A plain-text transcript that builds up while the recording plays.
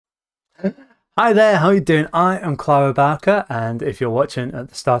Hi there, how are you doing? I am Clara Barker, and if you're watching at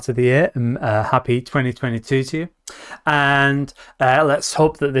the start of the year, happy 2022 to you. And let's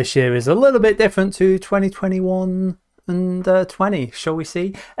hope that this year is a little bit different to 2021 and 20, shall we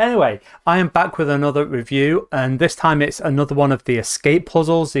see? Anyway, I am back with another review, and this time it's another one of the escape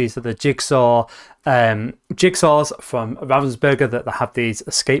puzzles. These are the jigsaws from Ravensburger that have these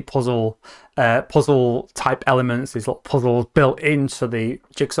escape puzzle type elements, these little puzzles built into the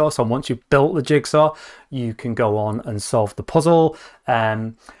jigsaw. So once you've built the jigsaw, you can go on and solve the puzzle.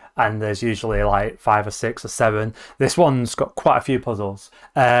 And there's usually like 5 or 6 or 7. This one's got quite a few puzzles.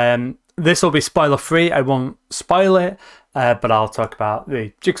 This will be spoiler free. I won't spoil it, but I'll talk about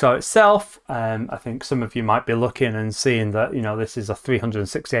the jigsaw itself. I think some of you might be looking and seeing that, you know, this is a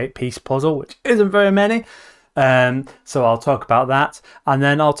 368 piece puzzle, which isn't very many. So I'll talk about that, and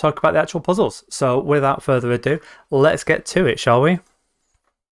then I'll talk about the actual puzzles. So without further ado, let's get to it, shall we?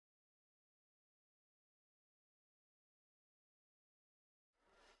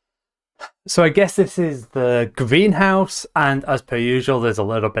 So I guess this is the greenhouse, and as per usual, there's a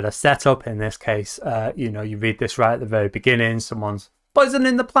little bit of setup. In this case, you know, you read this right at the very beginning. Someone's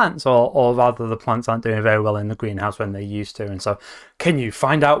poisoning the plants, or rather the plants aren't doing very well in the greenhouse when they used to. And so can you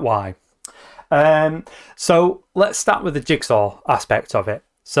find out why? So let's start with the jigsaw aspect of it.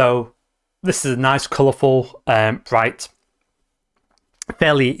 So this is a nice, colourful, bright,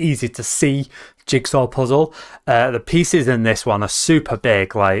 fairly easy to see jigsaw puzzle. The pieces in this one are super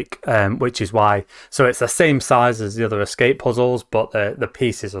big, which is why. So it's the same size as the other escape puzzles, but the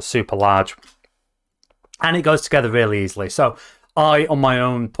pieces are super large, and it goes together really easily. So I, on my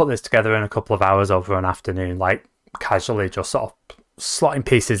own, put this together in a couple of hours over an afternoon, like casually, just sort of slotting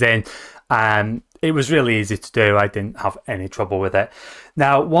pieces in. It was really easy to do. I didn't have any trouble with it.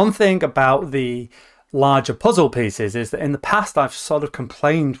 Now, one thing about the larger puzzle pieces is that in the past I've sort of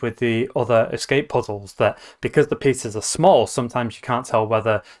complained with the other escape puzzles that because the pieces are small, sometimes you can't tell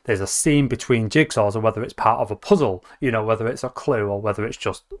whether there's a seam between jigsaws or whether it's part of a puzzle, you know, whether it's a clue or whether it's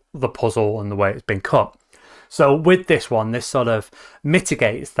just the puzzle and the way it's been cut. So with this one, this sort of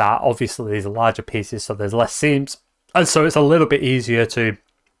mitigates that. Obviously these are larger pieces, so there's less seams, and so it's a little bit easier to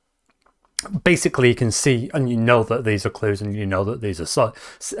basically, you can see and you know that these are clues and you know that these are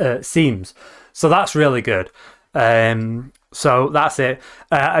seams. So that's really good. So that's it.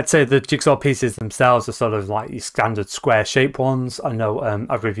 I'd say the jigsaw pieces themselves are sort of like your standard square shape ones. I know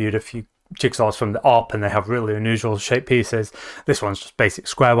I've reviewed a few jigsaws from the op and they have really unusual shape pieces. This one's just basic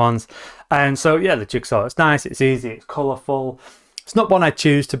square ones. And so yeah, the jigsaw, it's nice, it's easy, it's colourful. It's not one I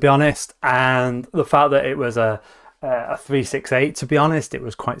choose, to be honest. And the fact that it was a 368, to be honest, it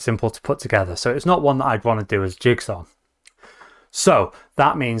was quite simple to put together. So it's not one that I'd want to do as jigsaw. So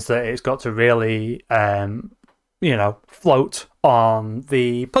that means that it's got to really, you know, float on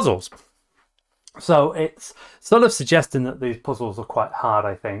the puzzles. So it's sort of suggesting that these puzzles are quite hard,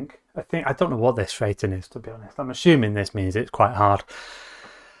 I think. I don't know what this rating is, to be honest. I'm assuming this means it's quite hard.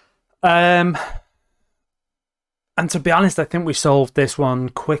 And to be honest, I think we solved this one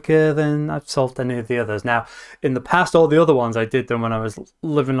quicker than I've solved any of the others. Now, in the past, all the other ones, I did them when I was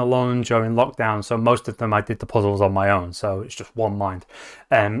living alone during lockdown. So most of them, I did the puzzles on my own. So it's just one mind.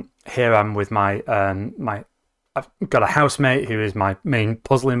 Here I'm with my, I've got a housemate who is my main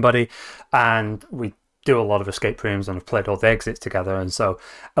puzzling buddy. And we do a lot of escape rooms and have played all the exits together.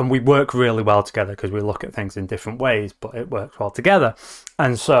 And we work really well together because we look at things in different ways, but it works well together.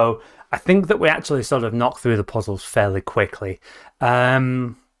 And so I think that we actually sort of knocked through the puzzles fairly quickly.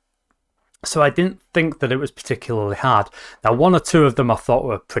 So I didn't think that it was particularly hard. Now, 1 or 2 of them I thought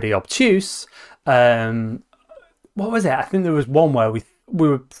were pretty obtuse. What was it? I think there was one where we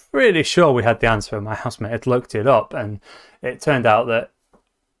were pretty sure we had the answer, and my housemate had looked it up, and it turned out that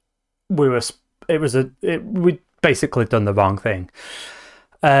we'd basically done the wrong thing.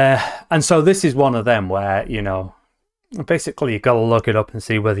 And so this is one of them where, you know, basically you've got to look it up and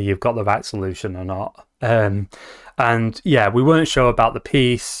see whether you've got the right solution or not. And yeah, we weren't sure about the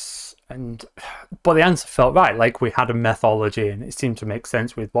piece, but the answer felt right. Like, we had a methodology and it seemed to make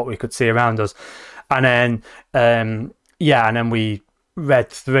sense with what we could see around us. And then yeah, and then we read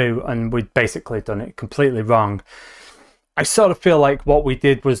through and we'd basically done it completely wrong. I sort of feel like what we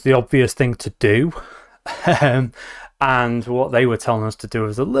did was the obvious thing to do. And what they were telling us to do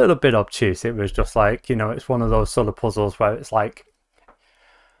was a little bit obtuse. It was just like, you know, it's one of those sort of puzzles where it's like,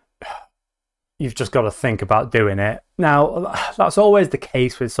 you've just got to think about doing it. Now, that's always the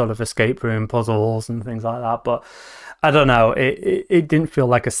case with sort of escape room puzzles and things like that, but I don't know, it didn't feel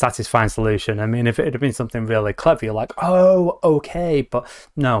like a satisfying solution. I mean, if it had been something really clever, you're like, oh, okay, but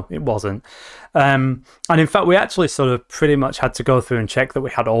no, it wasn't. And in fact, we actually sort of pretty much had to go through and check that we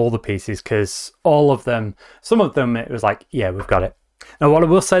had all the pieces, because all of them, some of them, it was like, yeah, we've got it. Now, what I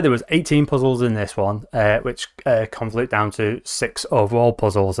will say, there was 18 puzzles in this one, which convolute down to 6 overall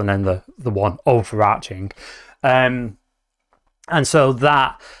puzzles, and then the one overarching. And so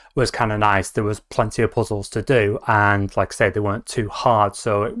that was kind of nice. There was plenty of puzzles to do, and like I say, they weren't too hard,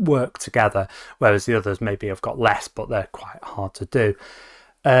 so it worked together, whereas the others maybe have got less, but they're quite hard to do.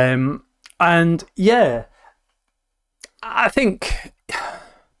 And yeah, I think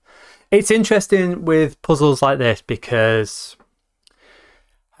it's interesting with puzzles like this because,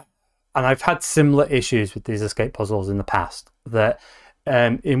 and I've had similar issues with these escape puzzles in the past, that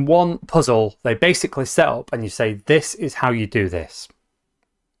in one puzzle they basically set up and you say, this is how you do this,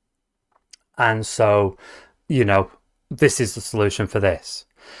 and so, you know, this is the solution for this.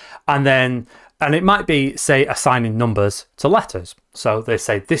 And it might be, say, assigning numbers to letters. So they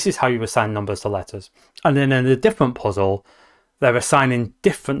say, this is how you assign numbers to letters. And then in a different puzzle, they're assigning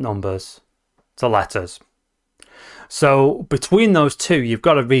different numbers to letters. So between those two, you've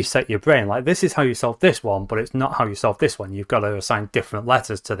got to reset your brain. Like, this is how you solve this one, but it's not how you solve this one. You've got to assign different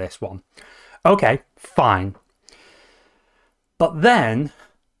letters to this one. Okay, fine. But then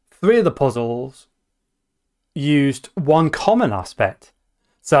 3 of the puzzles used one common aspect.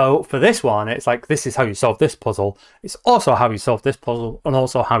 So for this one, it's like, this is how you solve this puzzle. It's also how you solve this puzzle, and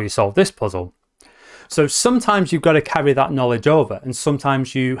also how you solve this puzzle. So sometimes you've got to carry that knowledge over, and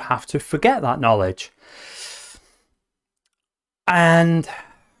sometimes you have to forget that knowledge. And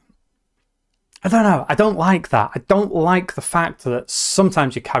I don't know, I don't like that. I don't like the fact that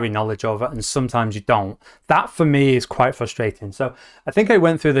sometimes you carry knowledge over and sometimes you don't. That for me is quite frustrating. So I think I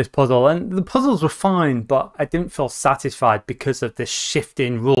went through this puzzle and the puzzles were fine, but I didn't feel satisfied because of this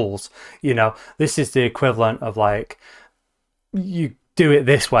shifting rules. You know, this is the equivalent of like, you do it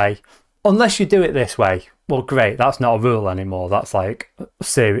this way. Unless you do it this way, well, great, that's not a rule anymore. That's like,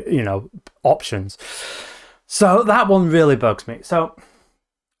 you know, options. So that one really bugs me. So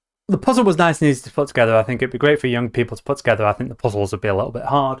the puzzle was nice and easy to put together. I think it'd be great for young people to put together. I think the puzzles would be a little bit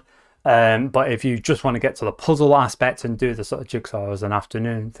hard. But if you just want to get to the puzzle aspect and do the sort of jigsaw as an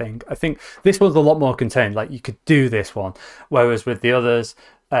afternoon thing, I think this was a lot more contained. Like, you could do this one. Whereas with the others,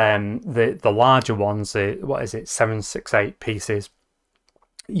 the larger ones, what is it, 7, 6, 8 pieces,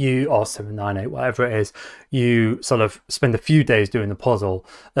 or 7, 9, 8, whatever it is, you sort of spend a few days doing the puzzle,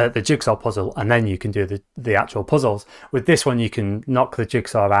 the jigsaw puzzle, and then you can do the actual puzzles. With this one, you can knock the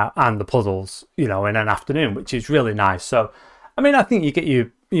jigsaw out and the puzzles, you know, in an afternoon, which is really nice. So, I mean, I think you get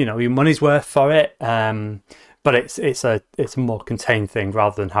your money's worth for it, but it's a more contained thing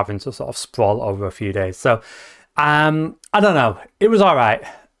rather than having to sort of sprawl over a few days. So, I don't know, it was all right.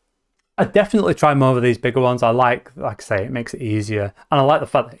 I'd definitely try more of these bigger ones. I like I say, it makes it easier. And I like the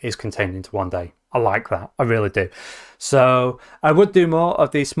fact that it is contained into one day. I like that. I really do. So I would do more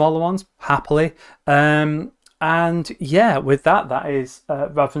of these smaller ones, happily. And yeah, with that, that is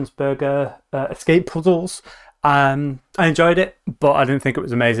Ravensburger Escape Puzzles. I enjoyed it, but I didn't think it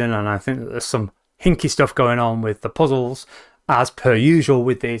was amazing. And I think that there's some hinky stuff going on with the puzzles. As per usual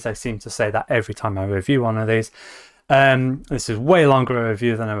with these, I seem to say that every time I review one of these. This is way longer a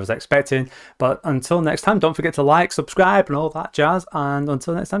review than I was expecting, but until next time, don't forget to like, subscribe and all that jazz, and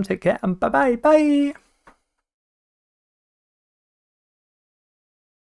until next time, take care and bye.